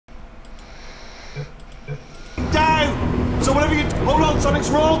So whatever you... Hold on, something's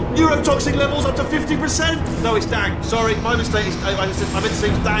wrong. Neurotoxin levels up to 50%. No, it's dang. Sorry, my mistake. I meant to say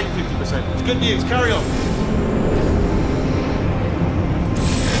it's dang 50%. It's good news. Carry on.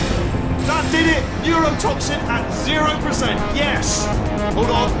 That did it. Neurotoxin at 0%. Yes.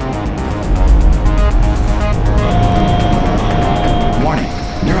 Hold on. Warning.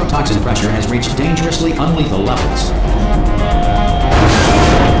 Neurotoxin pressure has reached dangerously unlethal levels.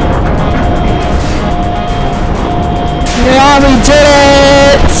 Yeah, we did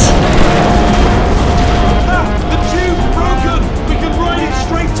it! Ah, the tube's broken! We can ride it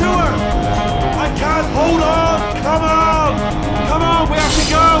straight to her! I can't! Hold on! Come on! Come on, we have to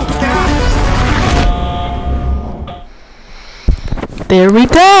go! There we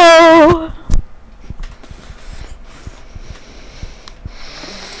go!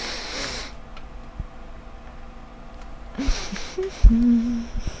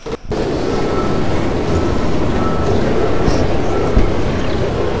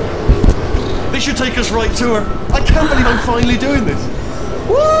 Should take us right to her. I can't believe I'm finally doing this.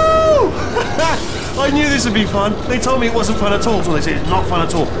 Woo! I knew this would be fun. They told me it wasn't fun at all, so they said it's not fun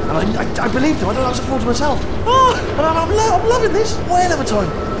at all. And I believed them. I don't know, I was a fool to myself. Oh, and I'm loving this. Whale of a time.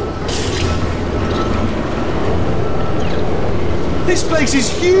 This place is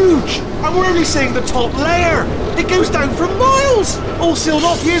huge. And we're only seeing the top layer. It goes down for miles. All sealed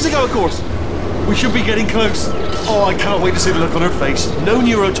off years ago, of course. We should be getting close. Oh, I can't wait to see the look on her face. No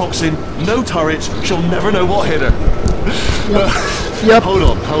neurotoxin, no turrets. She'll never know what hit her. Yep.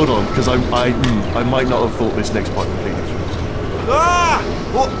 Hold on, because I might not have thought this next part completely through. Ah!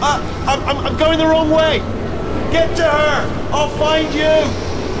 Well, I'm going the wrong way. Get to her. I'll find you.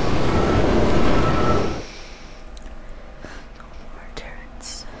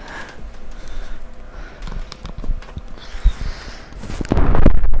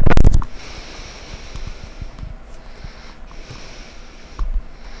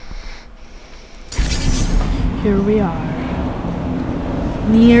 Here we are.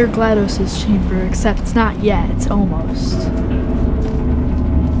 Near GLaDOS's chamber, except it's not yet, it's almost.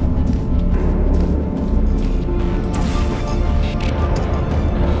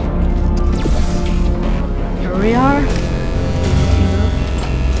 Here we are.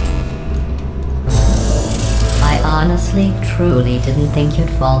 I honestly, truly didn't think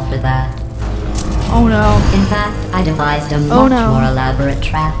you'd fall for that. Oh no. In fact, I devised a much more elaborate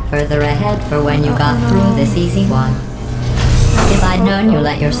trap further ahead for when you got through this easy one. If I'd known you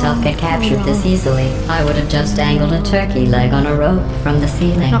let yourself get captured this easily, I would have just dangled a turkey leg on a rope from the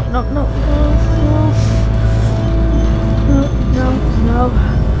ceiling. No.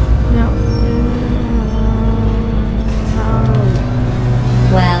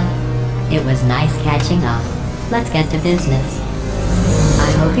 Well, it was nice catching up. Let's get to business.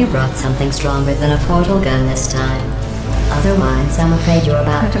 I hope you brought something stronger than a portal gun this time. Otherwise, I'm afraid you're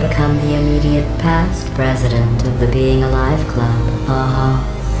about to become the immediate past president of the Being Alive Club.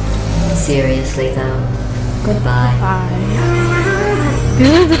 Seriously though, goodbye. Bye.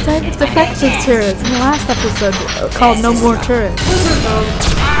 These are the type of defective turrets in the last episode called No More Turrets.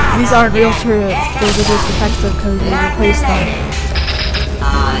 These aren't real turrets, those are just defective because we replaced them.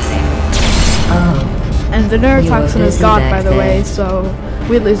 Oh. And the neurotoxin is gone, by the way, so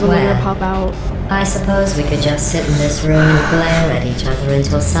Wheatley's will later pop out. I suppose we could just sit in this room and glare at each other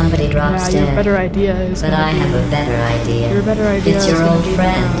until somebody drops dead. Your better idea is But I have a better idea. Your better idea It's is your old be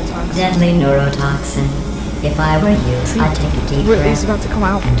friend, deadly neurotoxin. If I were you, I'd take a deep Wheatley's breath about to come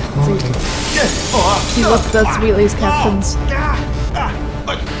out. and hold it. See, look, that's Wheatley's captions.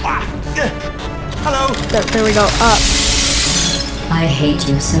 Hello. There we go. I hate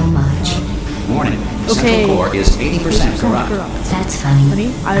you so much. Warning. Okay. Central core is 80% corrupt. That's funny.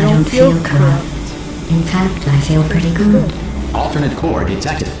 Honey, I don't feel corrupt. In fact, I feel pretty good. Alternate core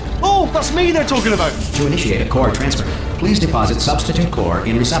detected. Oh, that's me they're talking about. To initiate a core transfer, please deposit substitute core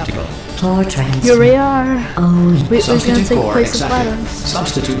in receptacle. Core transfer. Here we are. Oh, Wheatley's gonna Substitute take core place of accepted. GLaDOS.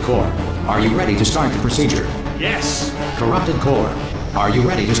 Substitute core. Are you ready to start the procedure? Yes. Corrupted core. Are you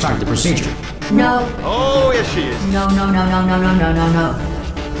ready to start the procedure? no. Oh, yes she is. No.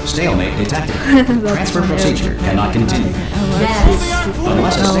 Stalemate detected. Transfer procedure cannot continue. Yes.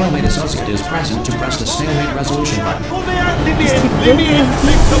 Unless a stalemate associate is present to press the stalemate resolution button. Pull me out. Leave me in.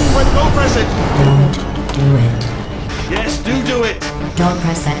 Don't press it. Don't do it. Yes, do it. Don't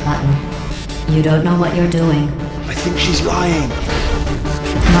press that button. You don't know what you're doing. I think she's lying.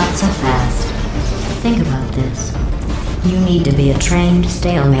 Not so fast. Think about this. You need to be a trained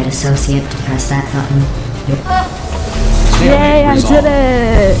stalemate associate to press that button. Yay, I did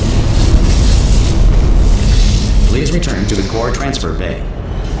it! Please return to the core transfer bay.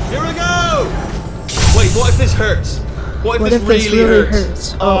 Here we go! Wait, what if this hurts? What if What this if this really really hurts?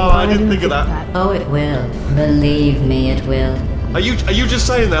 hurts? Oh, why I didn't think of that. Oh, it will. Believe me, it will. Are you just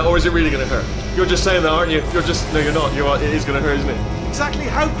saying that, or is it really going to hurt? You're just saying that, aren't you? You're just... No, you're not. It is going to hurt, isn't it? Exactly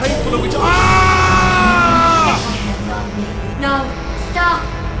how painful are we... Ah! No! Stop!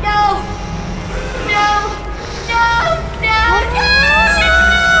 No! No! No! No!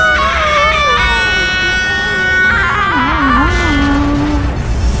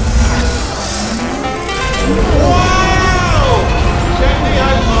 Wow! Check me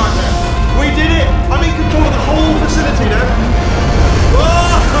out, partner. We did it! I'm in control of the whole facility now.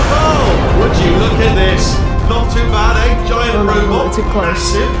 Whoa! Would you look at this? Not too bad, eh? Giant robot. too close.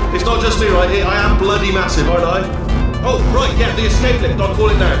 Massive. It's not just me, right? I am bloody massive, aren't I? Oh, right, yeah, the escape lift. I'll call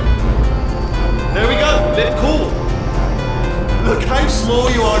it now. There we go. Lift cool. Look how small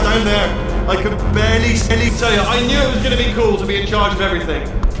you are down there. I could barely tell you. I knew it was going to be cool to be in charge of everything.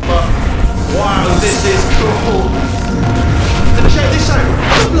 But, wow, this is cool. And check this out.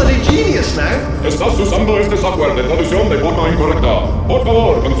 I'm a bloody genius now. Estás usando este software de traducción de forma incorrecta. Por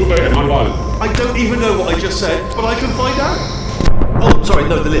favor, consulte el manual. I don't even know what I just said, but I can find out. Oh, sorry,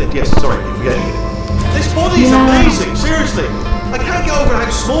 no, the lift. Yes, sorry, keep forgetting it. This body is amazing, seriously. I can't get over how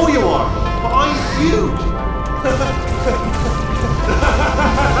small you are, but I'm huge.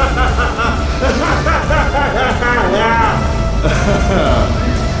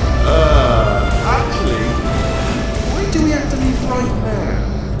 Actually, why do we have to leave right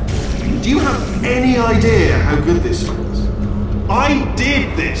now? Do you have any idea how good this feels? I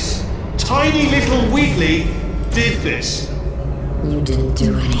did this. Tiny little Wheatley did this. You didn't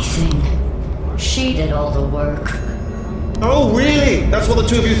do anything. She did all the work. Oh, really? That's what the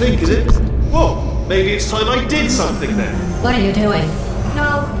two of you think, is it? Well, maybe it's time I did something then. What are you doing?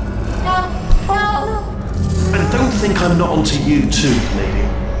 No. No. No. And don't think I'm not onto you too, lady.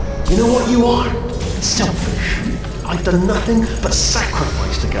 You know what you are? Selfish. I've done nothing but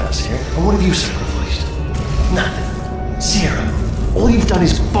sacrifice to get us here. And what have you sacrificed? Nothing. Zero. All you've done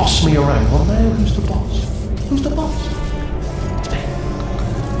is boss me around. Well, now who's the boss? Who's the boss? It's me.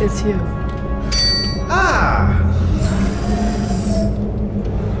 It's you. Ah!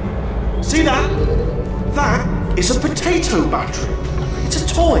 See that? That is a potato battery. It's a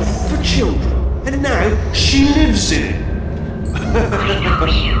toy for children. And now she lives in it.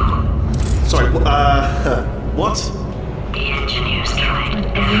 Sorry, what? The engineers tried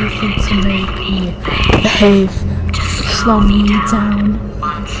Everything to make me behave. Slow me down.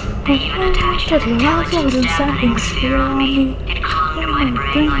 once. They even attached an intelligence dabbling sphere on me. It clung to my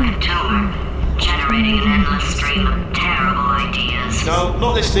brain like a tumor, generating an endless stream of terrible ideas. No,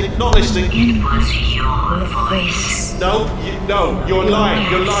 not listening, not listening. It was your voice. No, you're lying,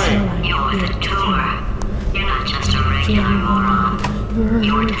 you're lying. You're the tumor. You're not just a regular moron.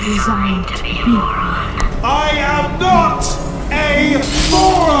 You're designed to be a moron. I am not a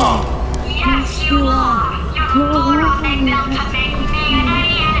moron! Yes, you are. You're a moron they built to make me an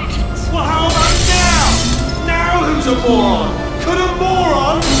idiot. Well, how about now? Now who's a moron? Could a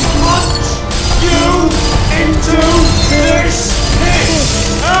moron punch you into this pit?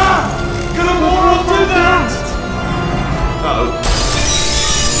 Ah! Could a moron do that? Uh-oh.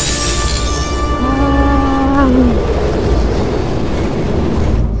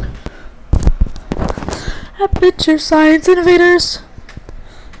 Adventure science innovators.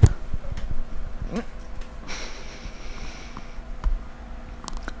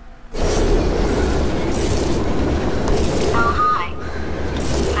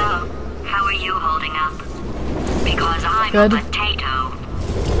 How are you holding up? Because I'm Good. a potato.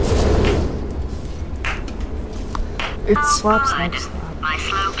 It's slap, Good. slap, slap. My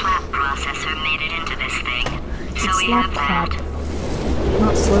slow clap processor made it into this thing. So It's we slap have that. clap.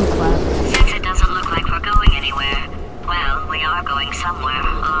 Not slow clap. Since it doesn't look like we're going anywhere, well, we are going somewhere,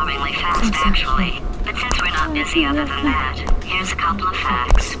 alarmingly fast actually. But since we're not busy other than that, here's a couple of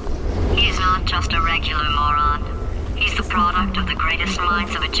facts. He's not just a regular moron. He's the product of the greatest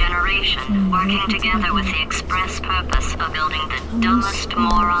minds of a generation, working together with the express purpose of building the dumbest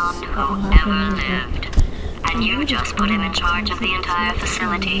moron who ever lived. And you just put him in charge of the entire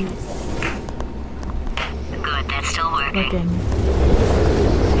facility. Good, that's still working.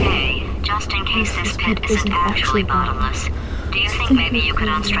 Hey, just in case this pit isn't actually bottomless, do you think maybe you could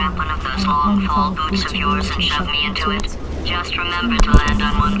unstrap one of those long fall boots of yours and shove me into it? Just remember to land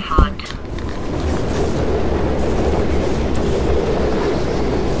on one foot.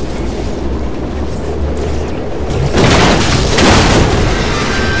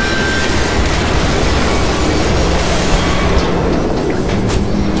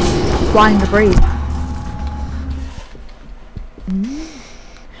 Flying debris.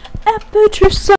 Adventure science.